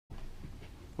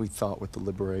We thought with the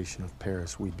liberation of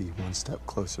Paris, we'd be one step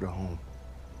closer to home.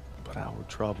 But our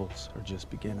troubles are just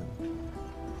beginning.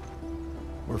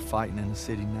 We're fighting in the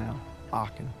city now,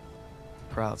 Aachen.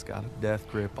 The crowd's got a death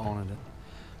grip on it, and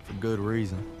for good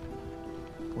reason.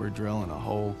 We're drilling a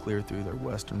hole clear through their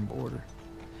western border.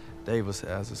 Davis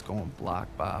has us going block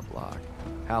by block,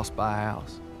 house by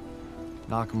house.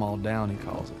 Knock them all down, he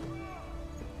calls it.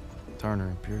 Turner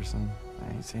and Pearson,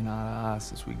 I ain't seen eye to eye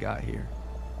since we got here.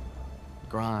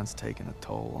 Grind's taking a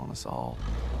toll on us all.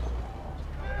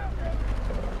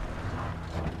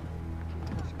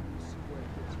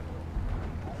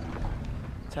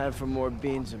 Time for more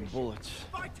beans and bullets.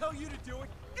 If I tell you to do it,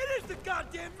 it is the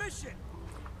goddamn mission!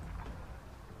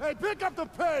 Hey, pick up the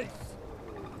pace!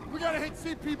 We gotta hit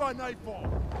CP by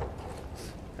nightfall.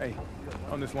 Hey,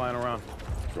 on this lying around.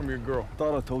 Show me your girl.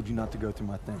 Thought I told you not to go through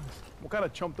my things. What kind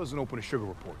of chump doesn't open a sugar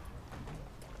report?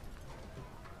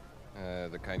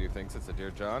 The kind who thinks it's a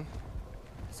Dear John.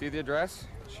 See the address?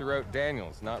 She wrote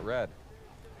Daniels, not Red.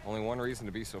 Only one reason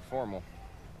to be so formal.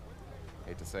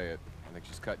 Hate to say it, I think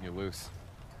she's cutting you loose.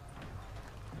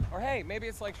 Or hey, maybe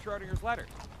it's like Schrodinger's letter.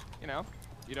 You know,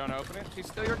 you don't open it, she's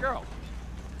still your girl.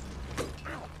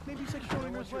 Maybe it's like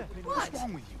Schrodinger's letter. What's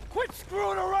wrong with you? Quit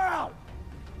screwing around!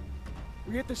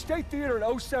 We hit the State Theater at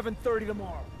 07:30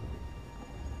 tomorrow.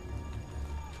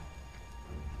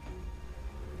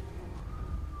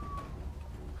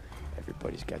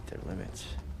 Everybody's got their limits.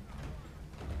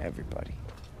 Everybody.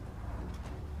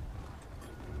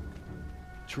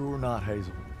 True or not,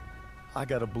 Hazel, I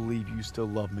gotta believe you still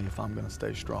love me if I'm gonna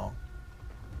stay strong.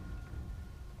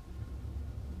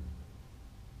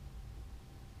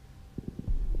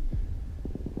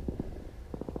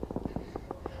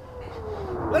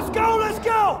 Let's go, let's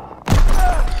go!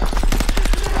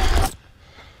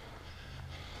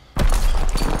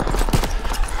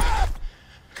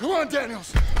 Come on,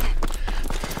 Daniels!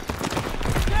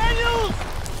 Daniels!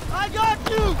 I got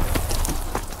you!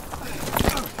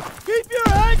 Keep your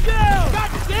head down!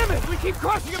 God damn it! We keep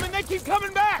crushing them and they keep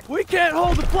coming back! We can't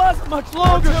hold the plaza much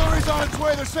longer! Artillery's on its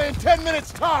way, they're saying 10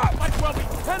 minutes top! Might well be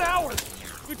 10 hours!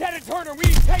 Lieutenant Turner, we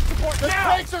need tank support The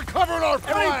now! tanks are covering our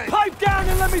Everybody flank! pipe down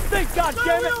and let me think,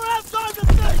 goddammit! We don't have time to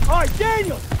think! Alright,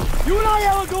 Daniel! You and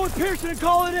I will go with Pearson and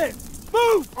call it in!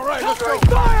 Move! Alright, let's Covering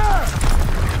go! fire!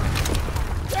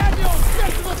 Daniels,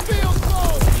 get to the field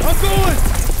close! I'm going!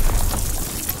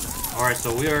 Alright,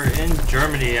 so we are in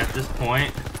Germany at this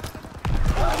point.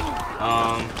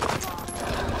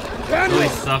 Really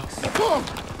sucks. Come!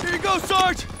 Here you go,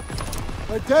 Sarge!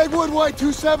 Dagwood White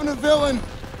 27 a villain.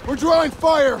 We're drawing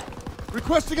fire.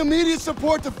 Requesting immediate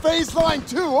support to phase line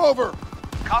 2, over.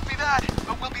 Copy that,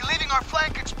 but we'll be leaving our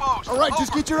flank exposed. All right,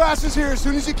 just get your asses here as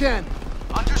soon as you can.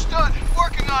 Understood.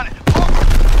 Working on it. Over.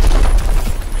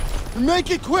 And make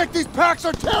it quick, these packs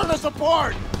are tearing us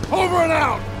apart. Over and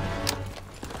out.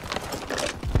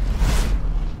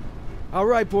 All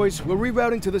right, boys, we're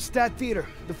rerouting to the Stat Theater.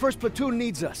 The first platoon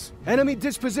needs us. Enemy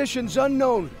dispositions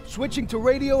unknown. Switching to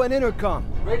radio and intercom.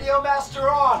 Radio master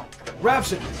on!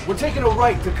 Rapson, we're taking a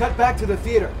right to cut back to the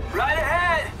theater. Right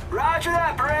ahead! Roger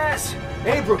that, Perez!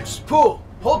 Abrams, Poole,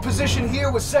 hold position here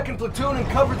with 2nd platoon and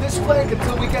cover this flank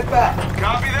until we get back.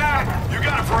 Copy that! You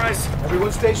got it, Perez!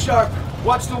 Everyone stay sharp.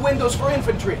 Watch the windows for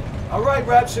infantry. All right,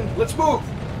 Rapson, let's move.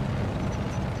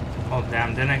 Oh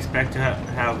damn, didn't expect to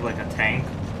have like a tank.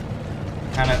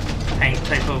 Kind of tank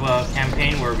type of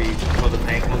campaign where we control the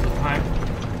tank most of the time.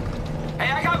 Hey,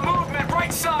 I got movement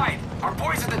right side! Our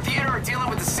boys at the theater are dealing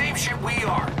with the same shit we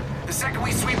are. The second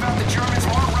we sweep out the Germans,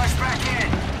 we'll rush back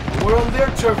in. We're on their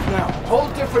turf now. Whole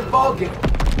different ballgame.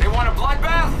 They want a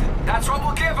bloodbath? That's what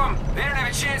we'll give them. They don't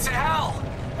have a chance in hell.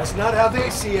 That's not how they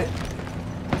see it.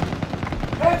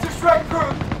 Panzer strike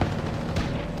group!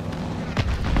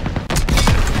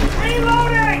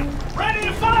 Reloading! Ready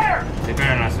to fire! They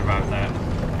better not survive that.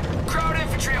 Crowd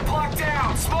infantry are blocked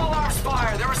down. Small arms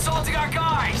fire. They're assaulting our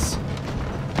guys.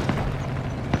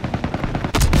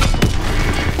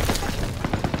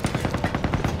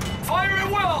 Fire at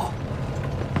will!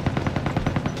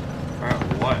 Alright,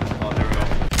 what? Oh, there we go.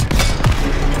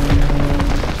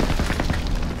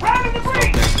 Round in the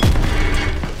breach!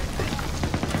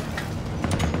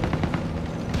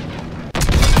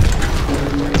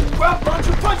 Ground bunch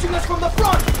are punching us from the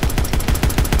front!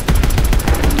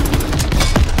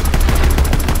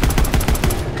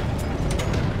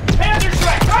 Panzer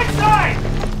strike, right side!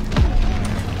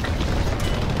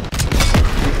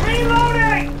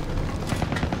 Reloading!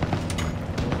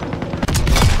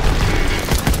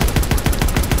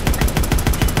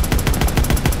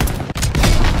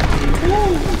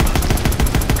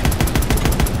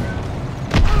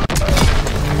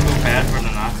 Bad for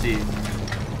the Nazis.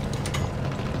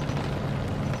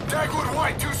 Dagwood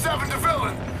White 2-7 to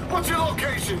Villain. What's your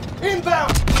location?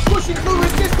 Inbound! Pushing through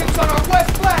resistance on our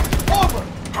west flank! Over!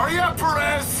 Hurry up,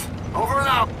 Perez! Over and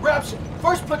out. Rapson,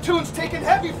 first platoon's taking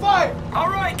heavy fire!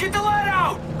 Alright, get the lead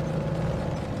out!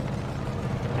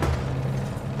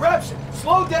 Rapson,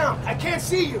 slow down! I can't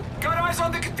see you! Got eyes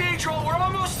on the cathedral, we're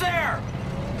almost there!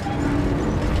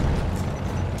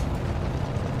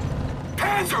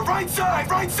 Panzer, right side,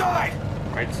 right side!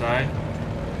 Right side.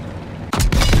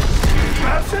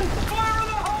 Rapson? Fire in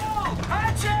the hole!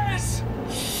 Hatches!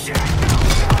 Shit!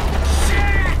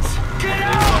 Shit! Get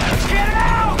out! Get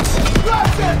out!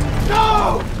 Rapson!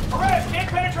 No! Perez, can't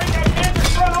penetrate that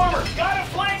Panther's front armor. Gotta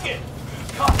flank it.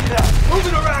 Copy that. Move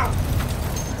it around.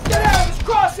 Get out of his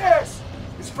crosshairs!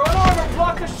 His front armor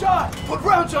blocked the shot. Put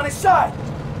rounds on his side.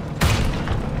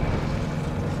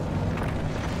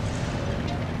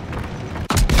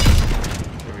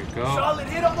 There we go. Solid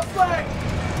hit on the flank.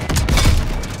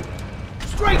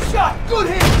 Straight shot. Good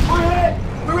hit. We're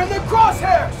hit. We're in their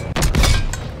crosshairs.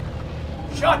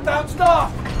 Shot bounced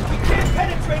off. We can't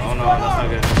penetrate his Oh no, front that's not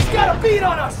armor. good. He's got a beat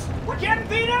on us. We're getting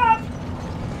beat up.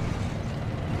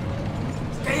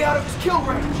 Stay out of his kill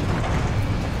range.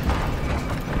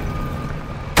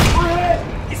 We're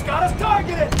hit. He's got us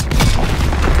targeted.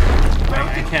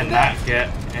 I cannot get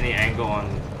any angle on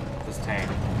this tank.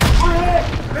 We're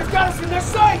hit. They've got us in their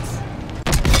sights.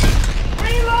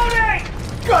 Reloading.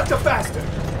 Got the bastard.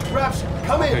 Rapson,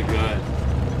 come Okay, in. good.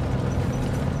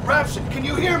 Rapson, can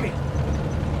you hear me?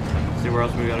 See where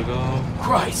else we gotta go?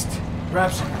 Christ.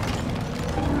 Rapson.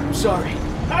 I'm sorry.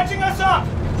 Patching us up.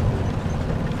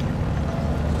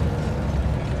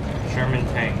 Sherman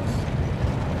tanks.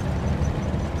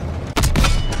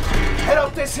 Head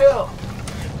up this hill.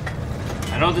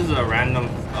 I know this is a random.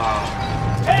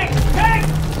 Tank! Tank!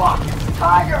 Fuck.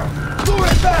 Tiger. Lure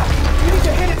it back. We need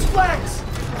to hit its flanks.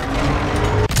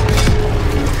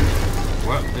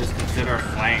 What is considered a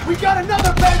flank? We got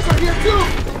another Panzer here too.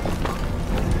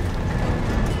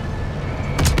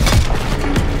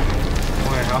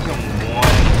 Wait, how come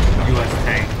one U.S.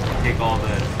 tank take all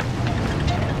this?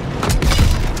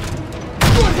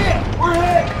 Good hit. We're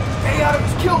hit. Stay out of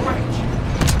his kill range.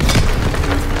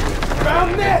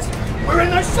 Round missed. We're in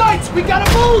their sights. We gotta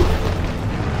move.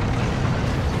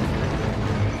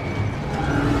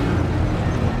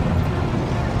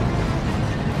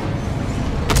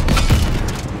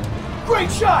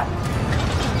 Great shot.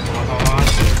 Come on.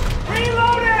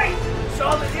 Reloading!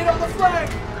 Solid hit on the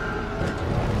flank.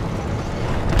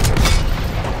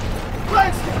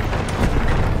 Glanced it.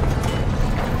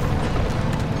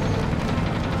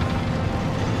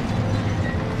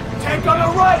 Tank on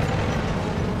the right.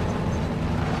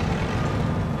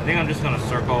 I think I'm just gonna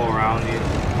circle around you.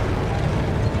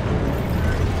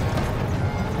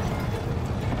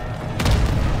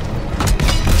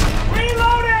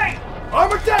 Reloading!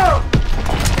 Armor down.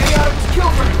 Stay out of his kill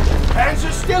range.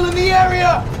 Panzer's still in the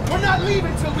area. We're not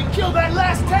leaving till we kill that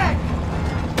last tank.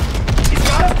 He's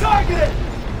got us targeted.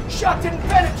 Shot didn't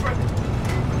penetrate.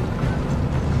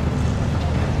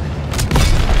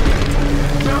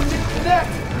 Round didn't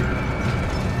connect.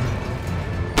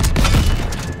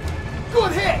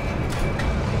 Good hit.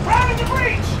 Round in the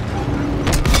breach!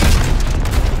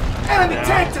 Enemy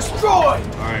tank destroyed.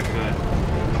 Alright, good.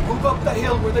 Move up the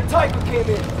hill where the Tiger came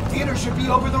in. Theater should be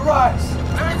over the rise.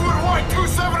 Dagwood White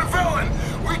 2-7 to Villain.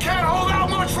 We can't hold out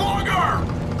much longer.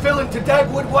 Villain to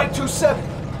Dagwood White 2-7.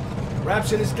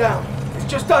 Rapson is down. It's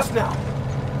just us now.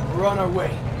 We're on our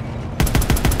way.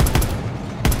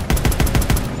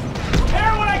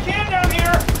 Repair what I can down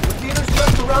here! The theater's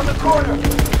just around the corner.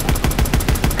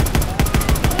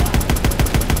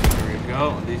 Here we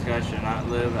go. These guys should not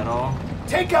live at all.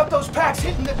 Take out those packs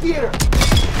hitting the theater.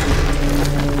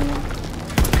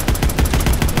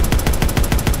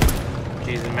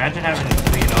 Jeez, imagine having to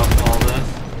clean up all this.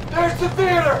 There's the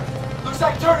theater. Looks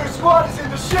like Turner's squad is in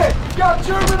the shit. Got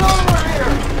German armor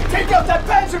here. Take out that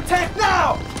Panzer tank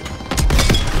now.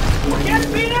 We're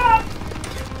getting beat up!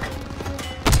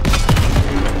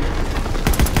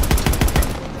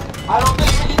 I don't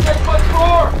think we can take much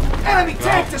more. Enemy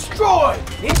tank destroyed.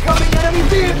 Incoming enemy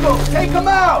vehicles. Take them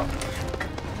out.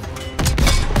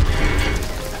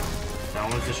 That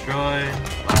one's destroyed.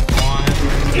 Last one.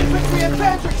 Infantry and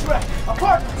Panzer Trek.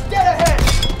 Apartments dead ahead.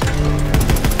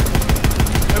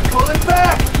 They're pulling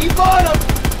back. Keep on them.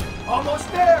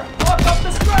 Almost there. Lock up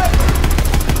the stretch.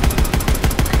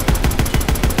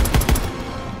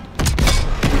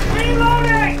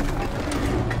 Reloading!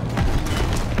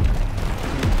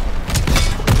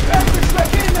 Panzer Trek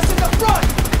hitting us in the front.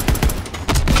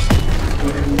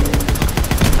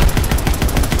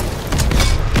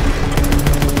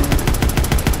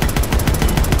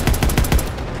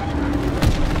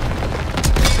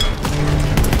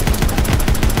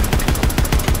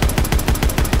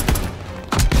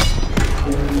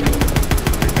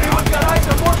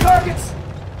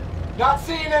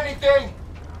 everything.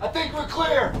 I think we're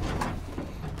clear.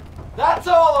 That's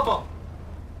all of them.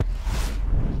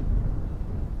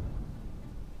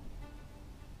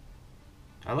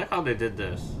 I like how they did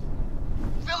this.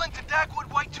 Fill into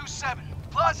Dagwood White 27.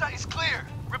 Plaza is clear.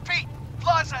 Repeat,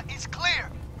 Plaza is clear.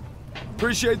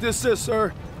 Appreciate the assist,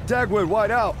 sir. Dagwood,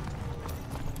 white out.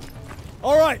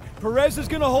 All right, Perez is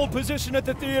gonna hold position at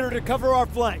the theater to cover our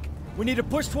flank. We need to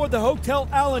push toward the Hotel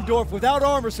Allendorf without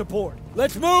armor support.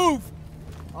 Let's move!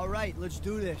 All right, let's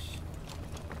do this.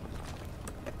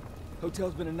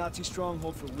 Hotel's been a Nazi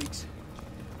stronghold for weeks.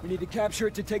 We need to capture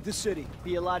it to take the city.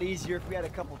 Be a lot easier if we had a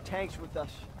couple tanks with us.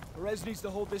 Perez needs to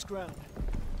hold this ground.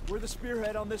 We're the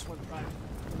spearhead on this one, Private.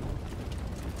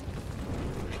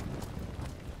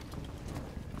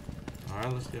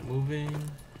 Alright, let's get moving.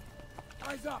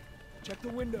 Eyes up! Check the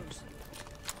windows.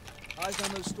 Eyes on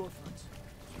those storefronts.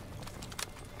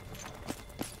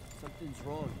 Something's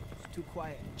wrong. It's too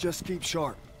quiet. Just keep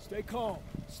sharp. Stay calm.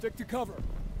 Stick to cover.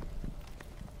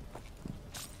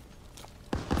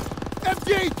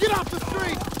 FD, get off the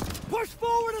street! Push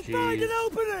forward and find an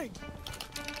opening!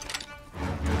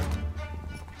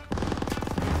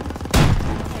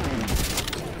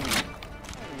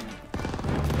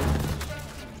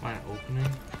 Find an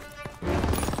opening.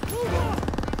 Move on!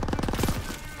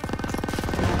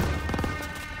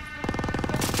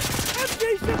 FD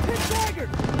should hit dagger!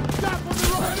 Stop on the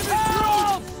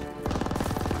right!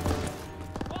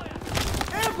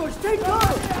 Ambush! Take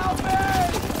cover! Help me!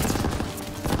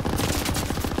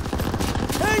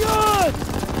 Hang on!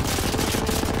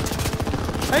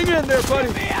 Hang in there, buddy.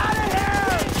 Get me out of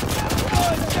here! Come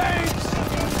on, James!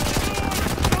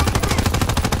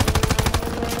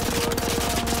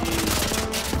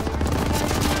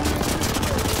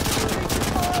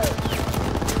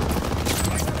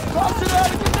 Cross it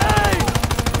out of the day!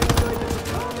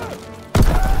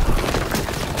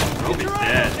 I'll be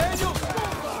dead. Daniel!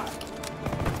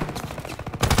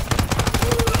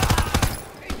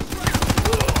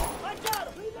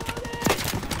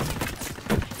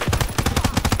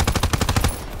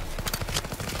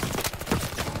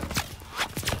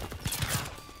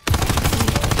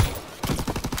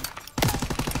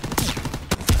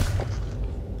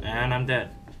 And I'm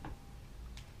dead.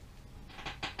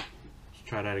 Let's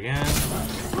try that again.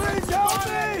 Please help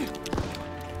me!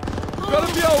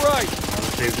 Gonna be alright.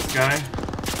 Save this guy.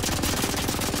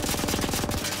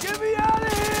 Get me out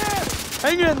of here!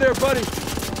 Hang in there, buddy.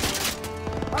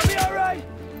 I'll be alright!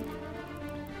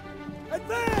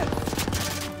 Advance!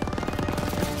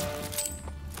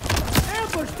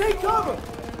 Ambush! Take cover!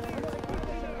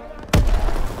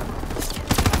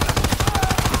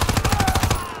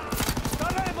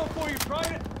 Got ammo for you,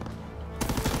 Private!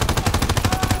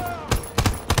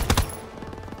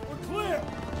 We're clear!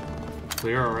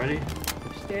 Clear already?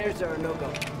 Stairs are a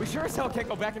no-go. We sure as hell can't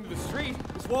go back into the street.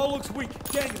 This wall looks weak.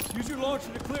 Daniels, use your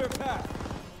launcher to clear a path.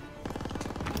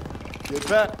 Get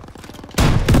back.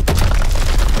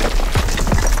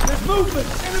 There's movement!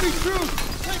 Enemy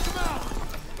troops! Take them out!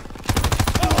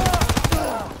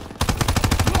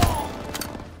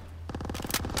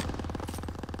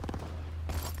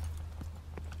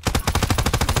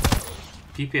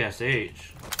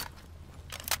 PPSH.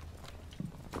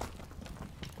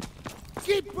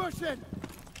 Keep pushing!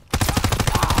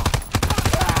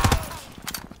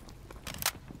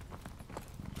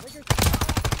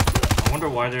 I wonder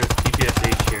why there's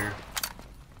PPSH here.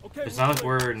 Okay, It's not like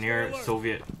we're Stay near alert.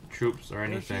 Soviet troops or There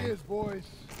she anything. is, boys.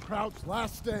 Kraut's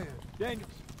last stand. Daniels,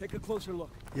 take a closer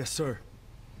look. Yes, sir.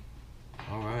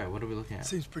 Alright, what are we looking at?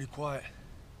 Seems pretty quiet,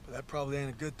 but that probably ain't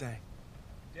a good thing.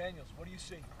 Daniels, what do you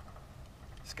see?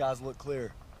 Skies look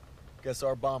clear. Guess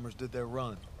our bombers did their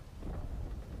run.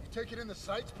 You taking in the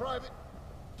sights, Private?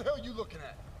 What the hell are you looking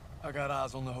at? I got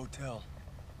eyes on the hotel.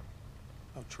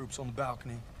 No troops on the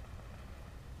balcony.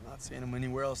 Not seeing them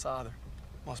anywhere else either.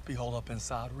 Must be holed up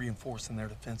inside, reinforcing their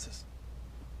defenses.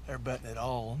 They're betting it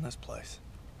all on this place.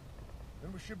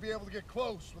 Then we should be able to get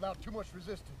close without too much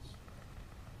resistance.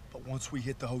 But once we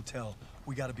hit the hotel,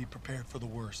 we gotta be prepared for the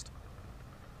worst.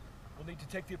 We'll need to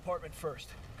take the apartment first.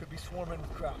 Could be swarming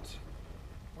with crowds.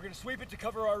 We're gonna sweep it to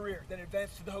cover our rear, then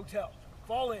advance to the hotel.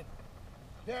 Fall in.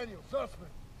 Daniel, Sussman,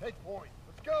 take point.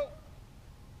 Let's go!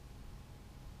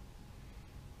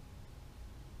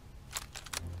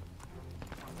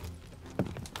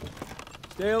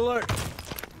 Stay alert.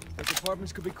 Those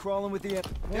apartments could be crawling with the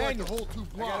enemy. More like the whole 2 I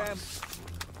got blocks.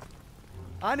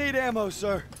 ammo. I need ammo,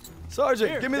 sir.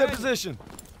 Sergeant, Here, give me the Daniel. position.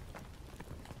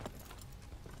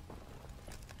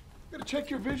 Gotta check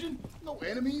your vision. No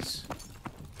enemies.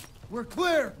 We're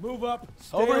clear. Move up.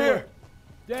 Stay Over alert. here.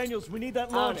 Daniels, we need that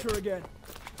On launcher it. again.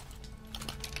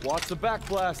 Watch the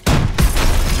backblast.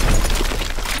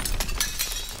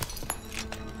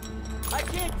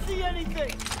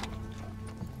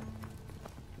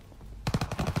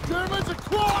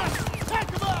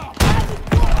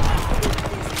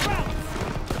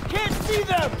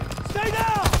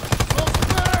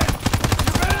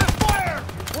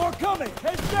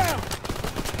 down!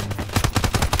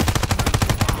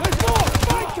 There's more!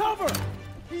 Find cover!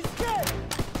 He's dead!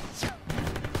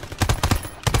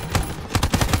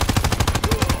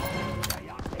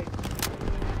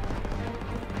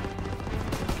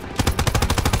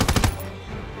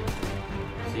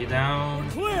 See down.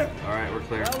 We're clear! Alright, we're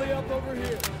clear. Rally up over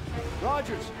here.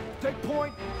 Rogers, take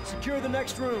point. Secure the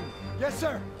next room. Yes,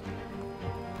 sir.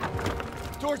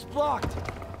 Door's blocked.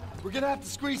 We're gonna have to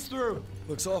squeeze through.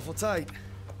 Looks awful tight.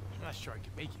 I'm not sure I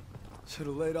can make it. Should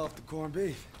have laid off the corned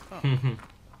beef.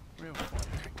 Real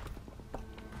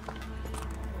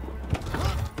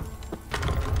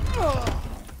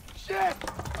Shit!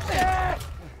 Shit!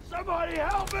 Somebody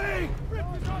help me! You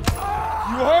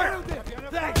hurt?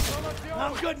 Thanks.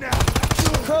 I'm good now.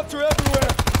 Cops are everywhere.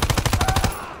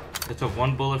 It took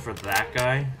one bullet for that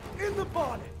guy. In the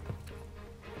bonnet.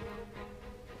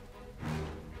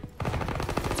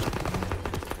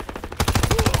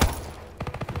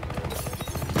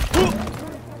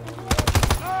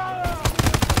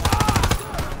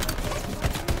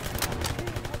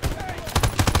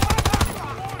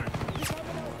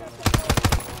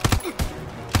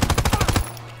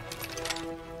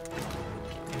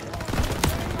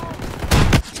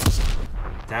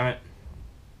 Damn it.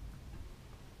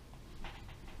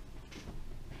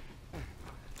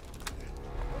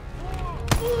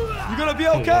 You gonna be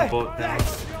One okay? bullet down.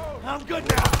 I'm good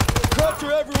now. Cops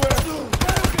are everywhere.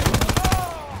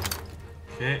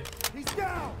 Shit. He's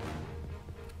down.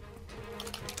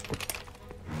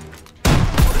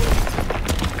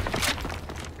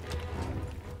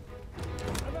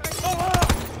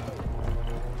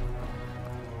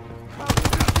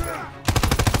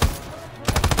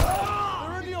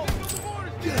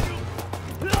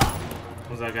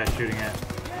 What's that guy shooting at?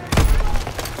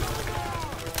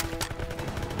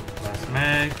 Last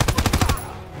mag.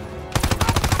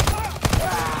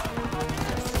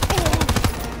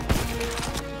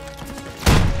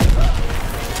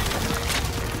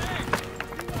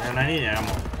 And I need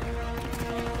ammo.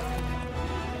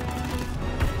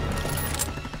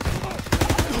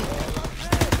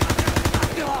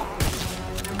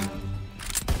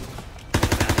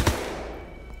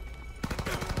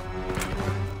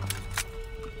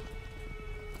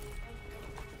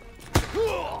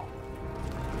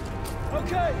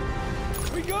 Okay.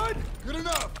 We good? Good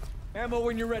enough. Ammo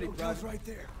when you're ready, bro. Guys right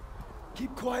there.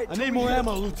 Keep quiet. I till need we more hit.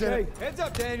 ammo, Lieutenant. Hey, heads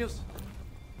up, Daniels.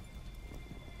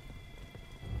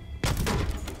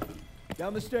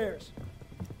 Down the stairs.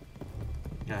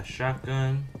 Got a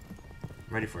shotgun.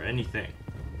 Ready for anything.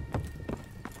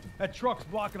 That truck's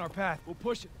blocking our path. We'll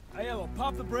push it. Aiello,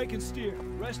 pop the brake and steer.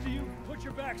 Rest of you, put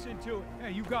your backs into it.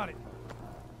 Hey, you got it.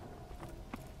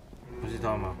 What's he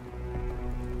talking about?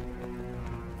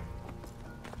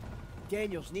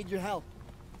 Daniels, need your help.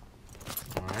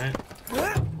 Alright.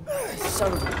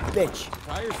 Son of a bitch.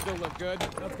 Tires still look good.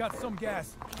 I've got some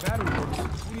gas. Battery works.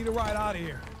 We need to ride out of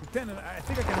here. Lieutenant, I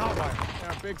think I can hotwire.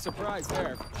 Yeah, big surprise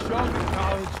there. Show me,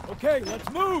 college. Okay, let's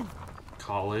move.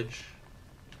 College.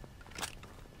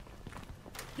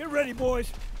 Get ready,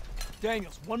 boys.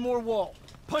 Daniels, one more wall.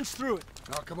 Punch through it.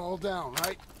 Knock them all down,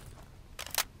 right?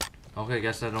 Okay,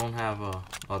 guess I don't have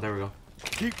oh, there we go.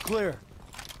 Keep clear.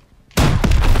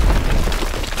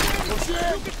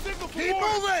 Keep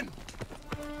moving!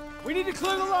 We need to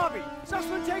clear the lobby.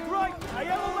 Sussman, take right.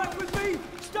 Aiello left with me.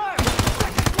 Style.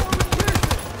 Second floor with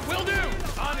Pearson. Will do.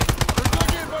 On it. We're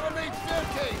going in by the main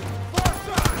staircase. Far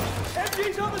side.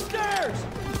 MG's on the stairs.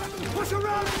 Push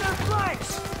around in their flanks.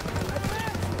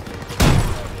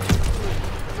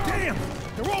 Damn!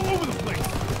 They're all over the place.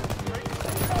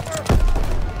 Cover.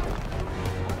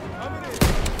 Coming in.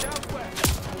 Southwest.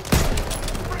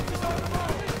 Bridges on the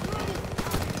road.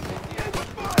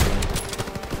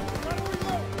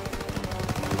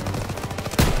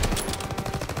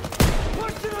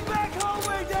 Push to the back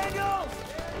hallway, Daniels.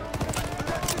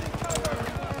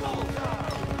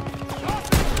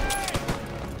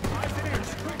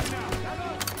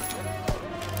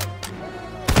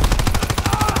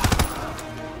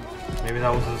 Maybe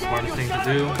that wasn't the smartest thing to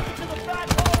do.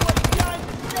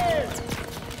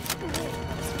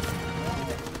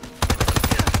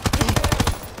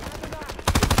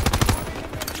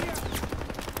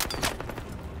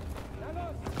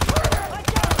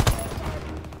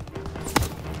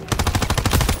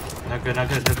 Not good, not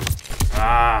good.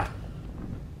 Ah.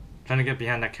 Trying to get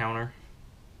behind that counter.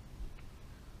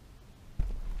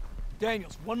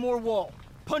 Daniels, one more wall.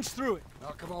 Punch through it.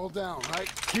 Knock them all down, right?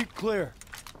 Keep clear.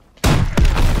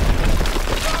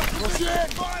 Push in!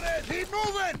 Keep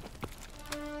moving!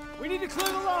 We need to clear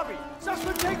the lobby.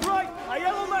 Sussman, take right.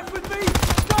 Aiello left with me.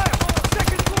 Style.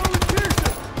 Second floor with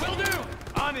Pearson. Will do.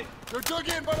 On it. They're dug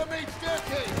in by the main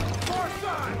staircase. Far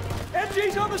side!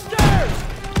 MG's on the stairs!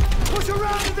 Push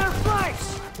around to their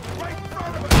flanks! Right in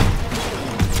front of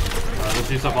us! Let's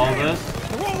use up all of this.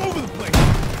 They're all over the place.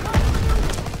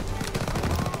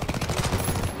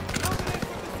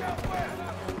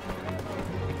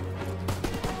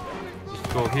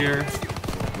 Let's go here.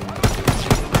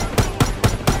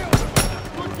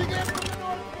 Pushing in from the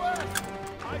northwest.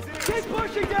 Keep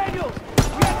pushing, Daniels!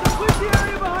 We have to split the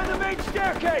area behind the main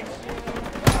staircase!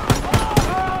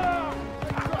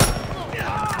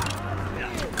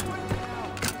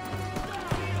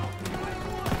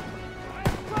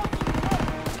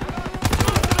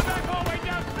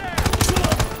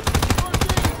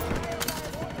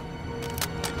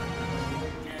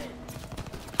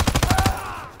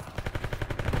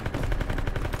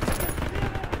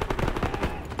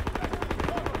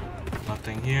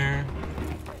 Nothing here.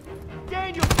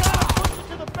 Daniels, gotta push it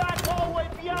to the back hallway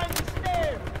behind the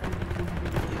stairs!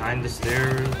 Behind the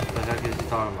stairs? What the heck is he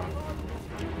talking about?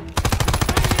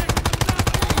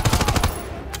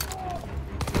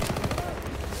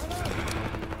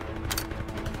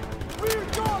 Rear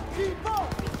guard, keep up!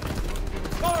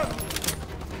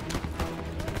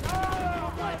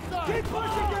 Keep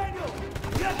pushing, Daniel!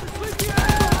 You have to sweep the area!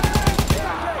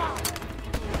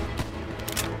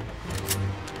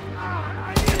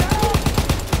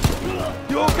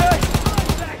 You okay?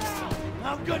 Thanks.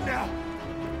 I'm good now.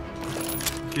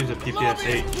 Let's use a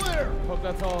PPS-8. Hope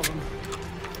that's all of them.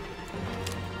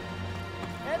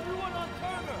 Everyone on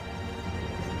Turner!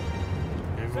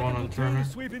 Everyone on Turner.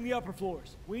 Sweeping the upper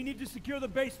floors. We need to secure the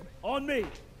basement. On me.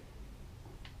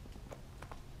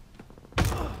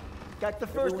 Got the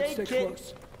first Everyone aid stay kit.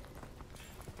 close.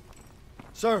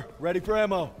 Sir, ready for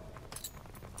ammo.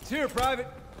 It's here, Private.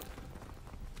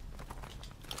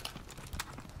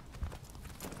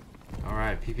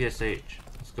 Alright, PPSH.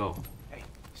 Let's go. Hey,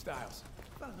 Styles.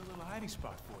 Found a little hiding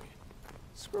spot for you.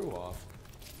 Screw off.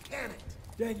 Damn it.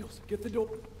 Daniels, get the door.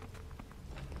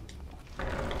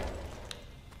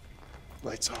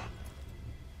 Lights on.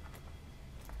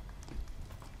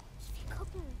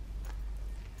 Gucken.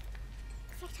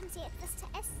 Vielleicht haben sie etwas zu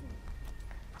essen.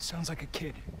 Sounds like a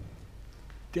kid.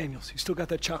 Daniels, you still got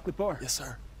that chocolate bar? Yes,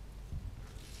 sir.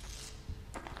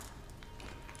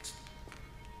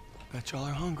 Bet y'all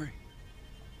are hungry.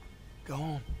 Go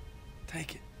home.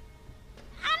 Take it.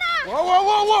 Whoa, whoa,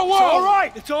 whoa, whoa, whoa! It's all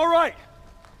right! It's all right!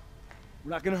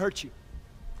 We're not gonna hurt you.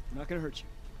 We're not gonna hurt you.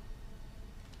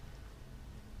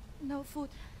 No food.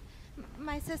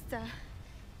 My sister.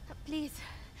 Please.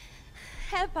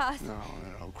 Help us. No.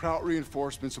 Kraut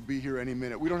reinforcements will be here any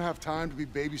minute. We don't have time to be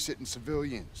babysitting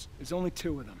civilians. There's only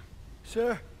 2 of them.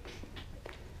 Sir,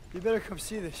 you better come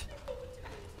see this.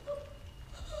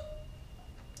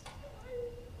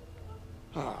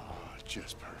 Oh,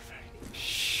 just perfect.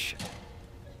 Shh.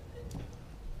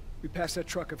 We passed that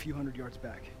truck a few hundred yards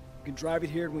back. We can drive it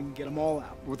here and we can get them all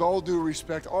out. With all due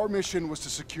respect, our mission was to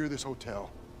secure this hotel.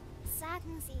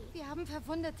 Sagen Sie. Wir haben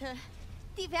Verwundete.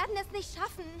 Die werden es nicht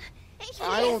schaffen. Ich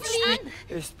I don't will sie speak- an.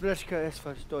 Ich spreche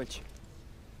etwas Deutsch.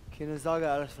 Keine Sorge,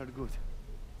 alles wird gut.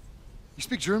 You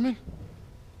speak German?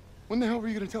 When the hell were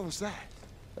you gonna tell us that?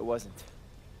 It wasn't.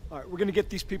 All right, we're gonna get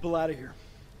these people out of here.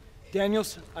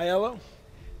 Daniels, Aiello,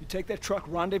 you take that truck,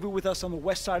 rendezvous with us on the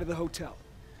west side of the hotel.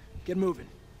 Get moving.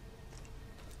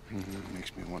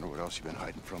 Makes me wonder what else you've been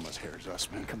hiding from us, Herr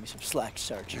Zussman. Cut me some slack,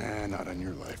 Sergeant. Nah, not on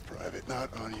your life, Private.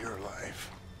 Not on your life.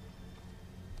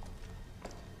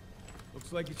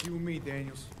 Looks like it's you and me,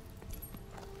 Daniels.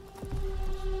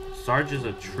 Sarge is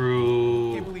a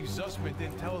true... Can't believe Zussman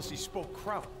didn't tell us he spoke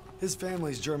Kraut. His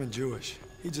family's German-Jewish.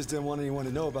 He just didn't want anyone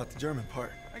to know about the German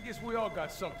part. I guess we all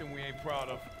got something we ain't proud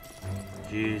of.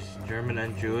 Jeez, German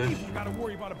and Jewish. You gotta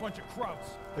worry about a bunch of Krauts.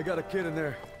 They got a kid in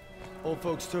there. Old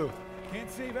folks, too. Can't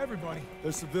save everybody.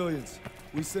 They're civilians.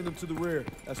 We send them to the rear.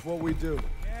 That's what we do.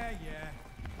 Yeah.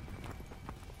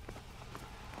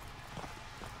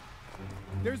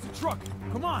 There's the truck.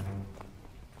 Come on.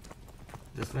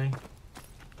 This thing?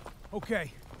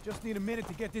 Okay, just need a minute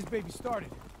to get this baby started.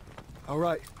 All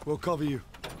right, we'll cover you.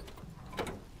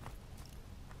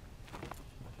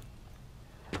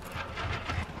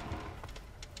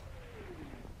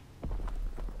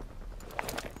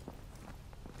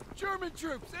 German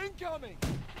troops incoming!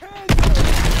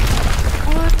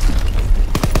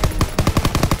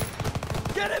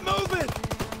 Get it moving!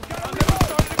 I've never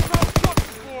started a Kraut truck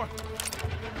before.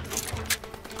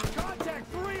 Contact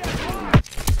 3 at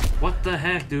 5! What the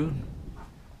heck, dude?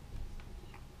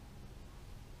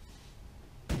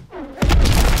 Right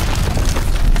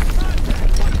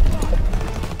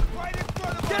in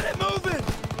front of us. Get it moving!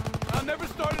 I've never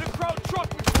started a Kraut truck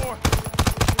before.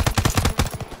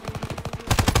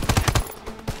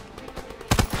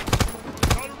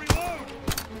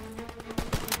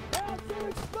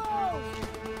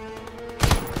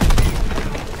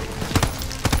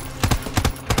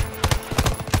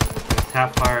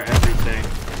 tap fire everything.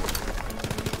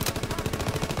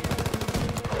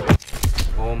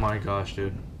 Oh my gosh,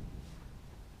 dude.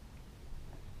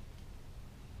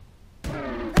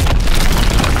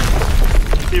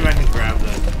 See if I can grab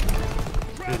that.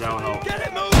 Dude, that will help. Get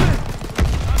it moving!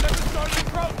 I've never started a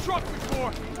crowd truck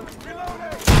before.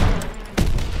 Reloading!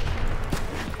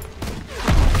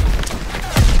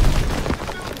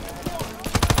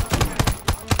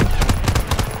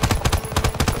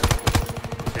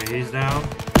 Okay, he's down.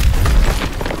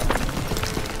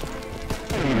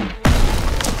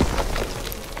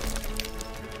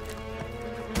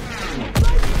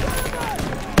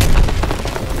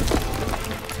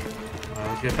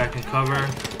 Let's get back in cover.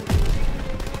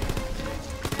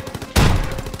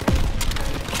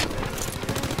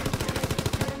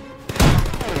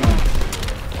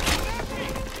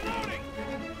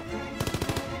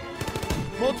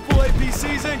 Multiple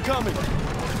APCs incoming.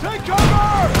 Take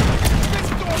cover! Big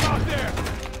storm out there!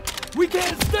 We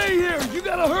can't stay here. You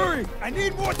gotta hurry. I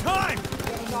need more time!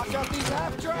 Knock out these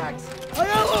half tracks.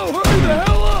 Hello, hurry the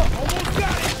hell up! Almost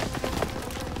got it!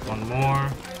 One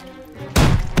more.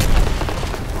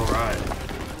 Alright.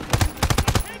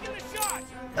 Taking the shot!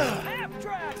 Half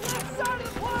track! Left side of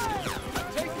the plane!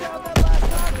 Take down that last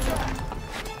half track.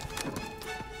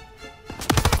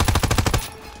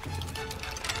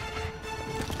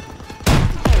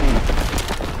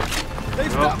 They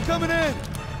stopped coming in.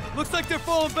 Looks like they're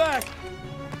falling back.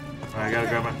 Alright, I gotta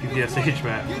grab my PPSH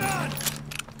back. Get on!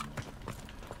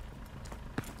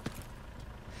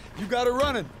 You got it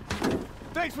running.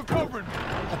 Thanks for covering me.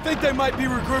 I think they might be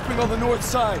regrouping on the north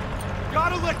side.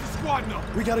 Gotta let the squad know.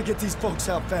 We gotta get these folks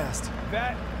out fast.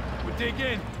 That would dig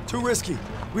in. Too risky.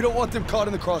 We don't want them caught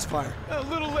in the crossfire. A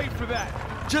little late for that.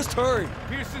 Just hurry.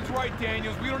 Pearson's right,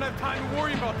 Daniels. We don't have time to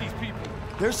worry about these people.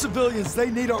 They're civilians. They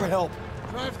need our help.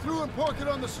 Drive through and park it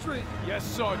on the street. Yes,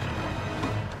 Sergeant.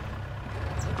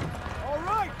 All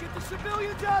right, get the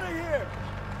civilians out of here.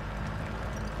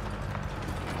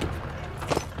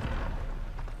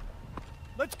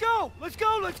 Let's go! Let's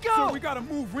go! Let's go! Sir, we gotta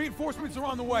move. Reinforcements are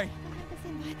on the way.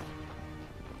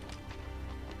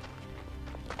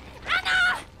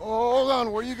 Anna! Oh, hold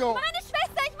on. Where you going? Meine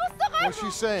Schwester, ich muss zurück! What's she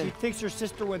saying? She thinks her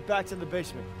sister went back to the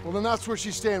basement. Well, then that's where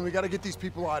she's staying. We gotta get these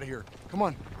people out of here. Come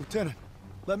on. Lieutenant,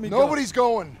 let me Nobody's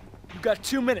going. go. You got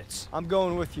 2 minutes. I'm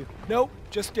going with you. Nope,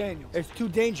 just Daniels. It's too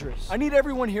dangerous. I need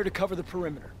everyone here to cover the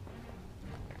perimeter.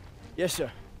 Yes,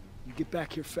 sir. You get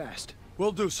back here fast.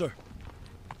 Will do, sir.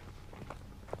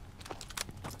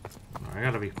 I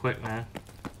gotta be quick, man.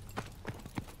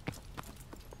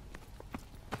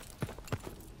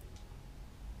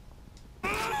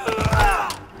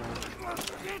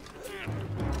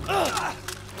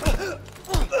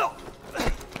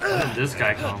 Where did this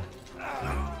guy come?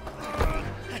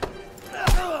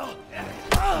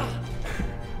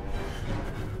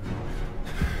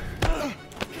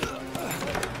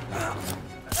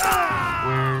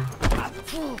 Where?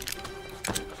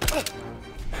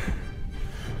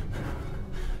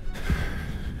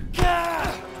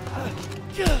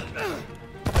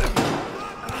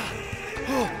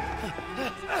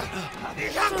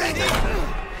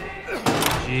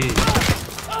 Jeez.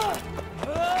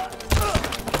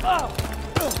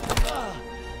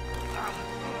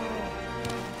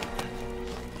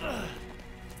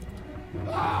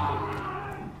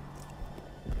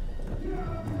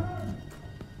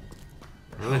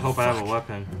 I really hope I have a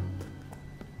weapon.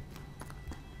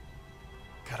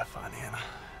 Gotta find Anna.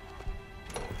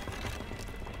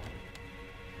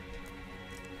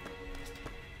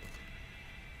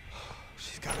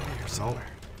 She's gotta be here somewhere.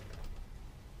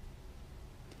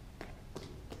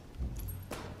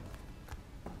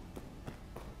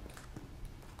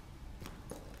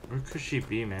 Where could she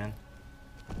be, man?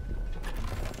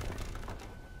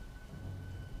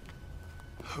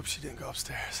 Hope she didn't go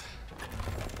upstairs.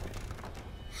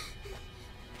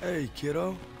 Hey,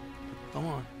 kiddo. Come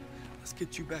on. Let's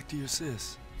get you back to your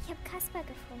sis. Ich hab Kasper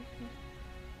gefunden.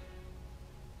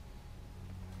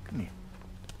 Come here.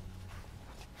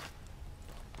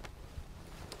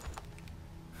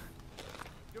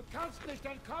 Du kannst nicht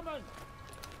entkommen!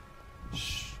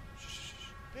 Shh.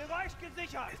 Bereich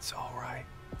gesichert! It's all right.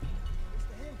 Ist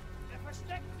er hin? Er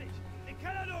versteckt sich! Den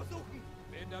Keller durchsuchen!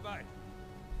 Bin dabei!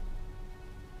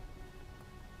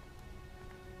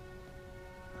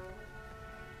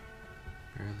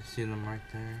 Barely see them right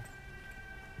there.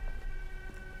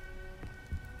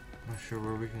 Not sure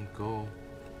where we can go.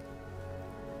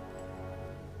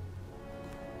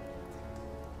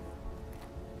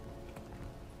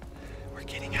 We're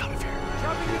getting out of here.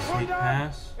 Dropping the Sneak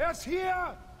pass. Erst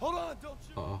hier! Hold on, don't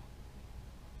shoot. Uh-oh.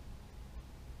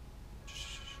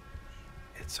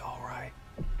 It's It's all right.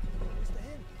 Wo ist er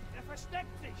hin? Er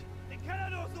versteckt sich. Den Keller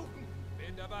durchsuchen.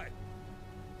 Bin dabei.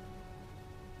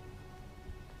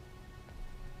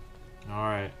 All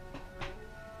right.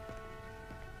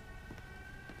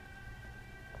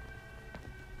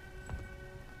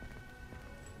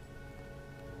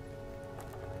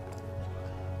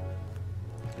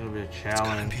 It's gonna be a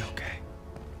challenge. It's gonna be okay.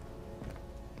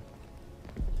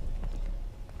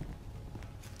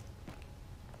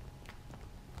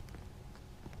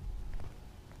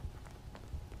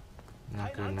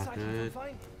 Not good, not good.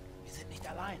 Wir sind nicht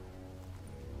allein.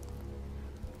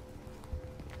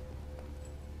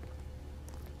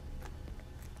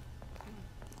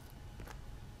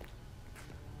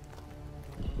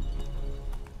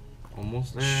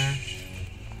 Almost there.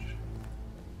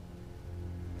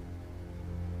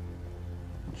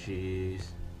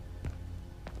 Jeez.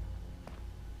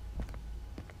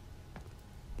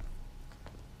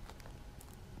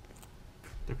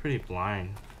 They're pretty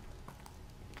blind.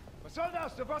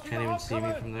 Can't even see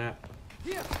me from that.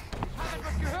 Hier, ich habe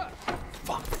etwas gehört.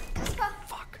 Fuck.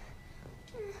 Fuck.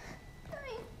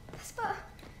 Nein, das war...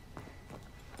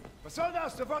 Was soll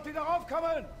das? Sofort wieder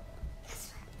raufkommen!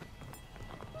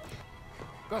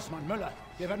 Gossmann, Müller,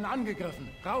 wir werden angegriffen.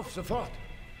 Rauf, sofort!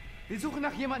 Wir suchen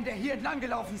nach jemandem, der hier entlang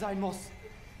gelaufen sein muss.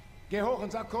 Geh hoch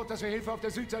und sag Kurt, dass wir Hilfe auf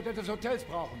der Südseite des Hotels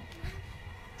brauchen.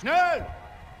 Schnell!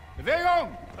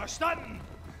 Bewegung! Verstanden!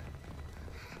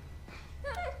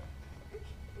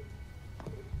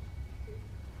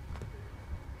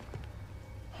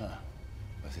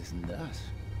 Was ist denn das?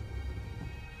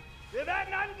 Wir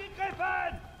werden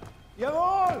angegriffen!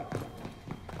 Jawohl!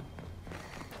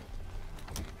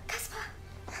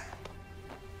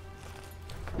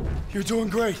 You're doing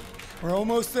great. We're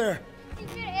almost there. Ich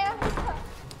will eher runter.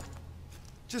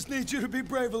 Just need you to be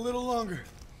brave a little longer.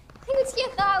 Bring uns hier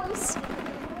raus.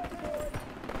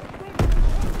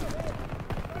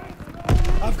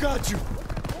 I've got you.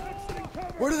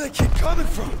 Where do they keep coming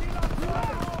from?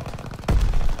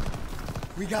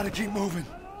 We gotta keep moving.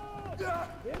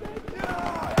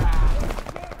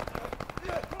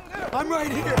 I'm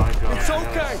right here. Oh my God, It's I gotta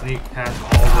okay. sneak past all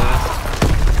this.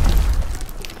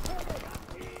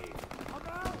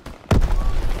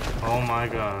 Oh my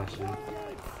gosh.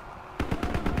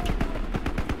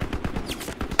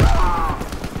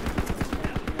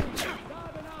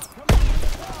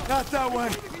 Not that way.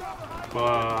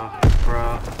 Bruh.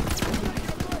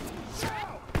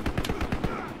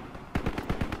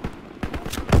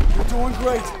 You're doing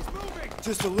great.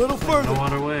 Just a little further. No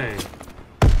other way.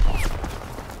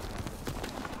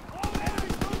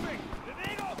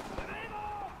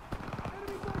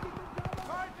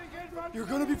 You're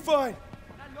gonna be fine.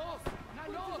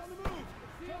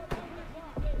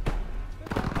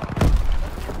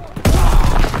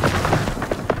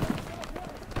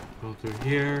 Go through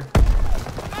here.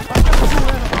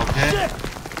 Okay.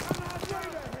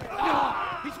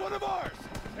 He's one of ours!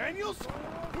 Daniels?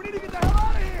 We need to get the hell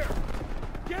out of here!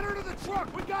 Get her to the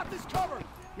truck! We got this covered!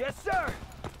 Yes, sir.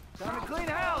 Time to clean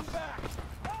house.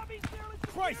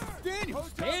 Christ,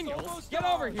 Daniels! Daniels, get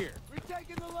over here! We're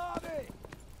taking the lobby!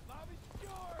 Lobby's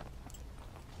secure!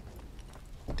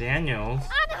 Daniels.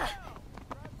 Anna!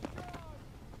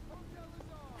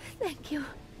 Thank you.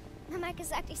 Mama hat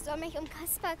gesagt, ich soll mich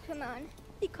Kaspar kümmern.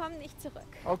 Die kommen nicht zurück.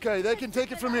 Okay, they can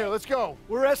take it from here. Let's go.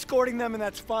 We're escorting them and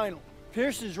that's final.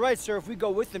 Pierce is right, sir. If we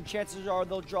go with them, chances are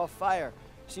they'll draw fire.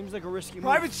 Seems like a risky move.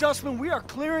 Private Sussman, we are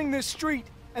clearing this street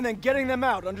and then getting them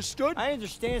out, understood? I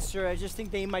understand, sir. I just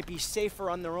think they might be safer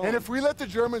on their own. And if we let the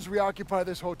Germans reoccupy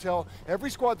this hotel, every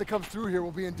squad that comes through here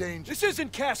will be in danger. This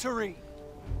isn't Kasserine.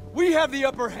 We have the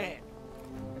upper hand.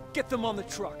 Get them on the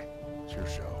truck. It's your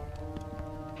show.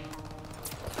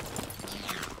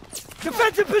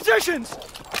 Defensive positions!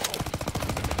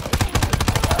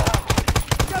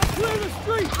 Gotta clear the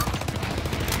street!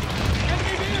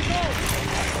 Enemy vehicles!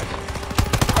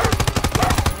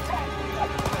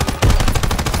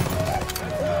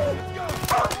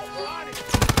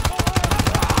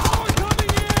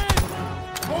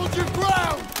 Hold your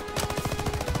ground!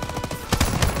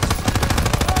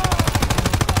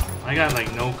 I got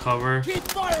like no cover. Keep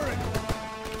firing!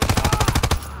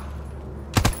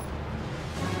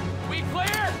 We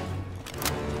clear?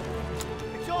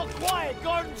 It's all quiet.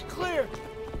 Garden's clear.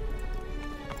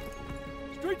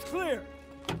 Street's clear.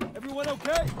 Everyone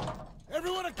okay?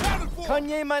 Everyone accounted for! Kann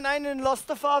jemand einen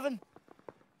Laster fahren?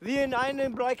 Wir in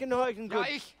einen Breckenhäusen. Ja,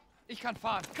 ich kann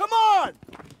fahren. Come on!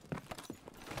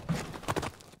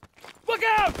 Look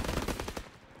out!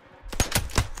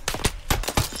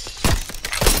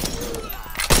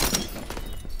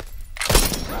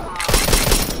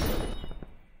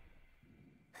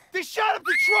 They shot up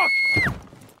the truck!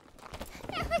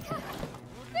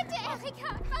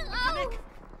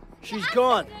 She's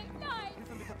gone.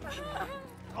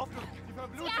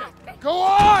 Go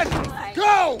on!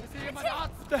 Go!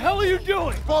 What the hell are you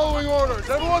doing? Following orders.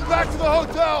 Everyone back to the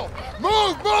hotel.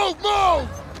 Move, move, move!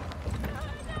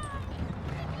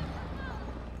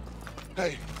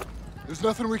 Hey, there's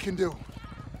nothing we can do.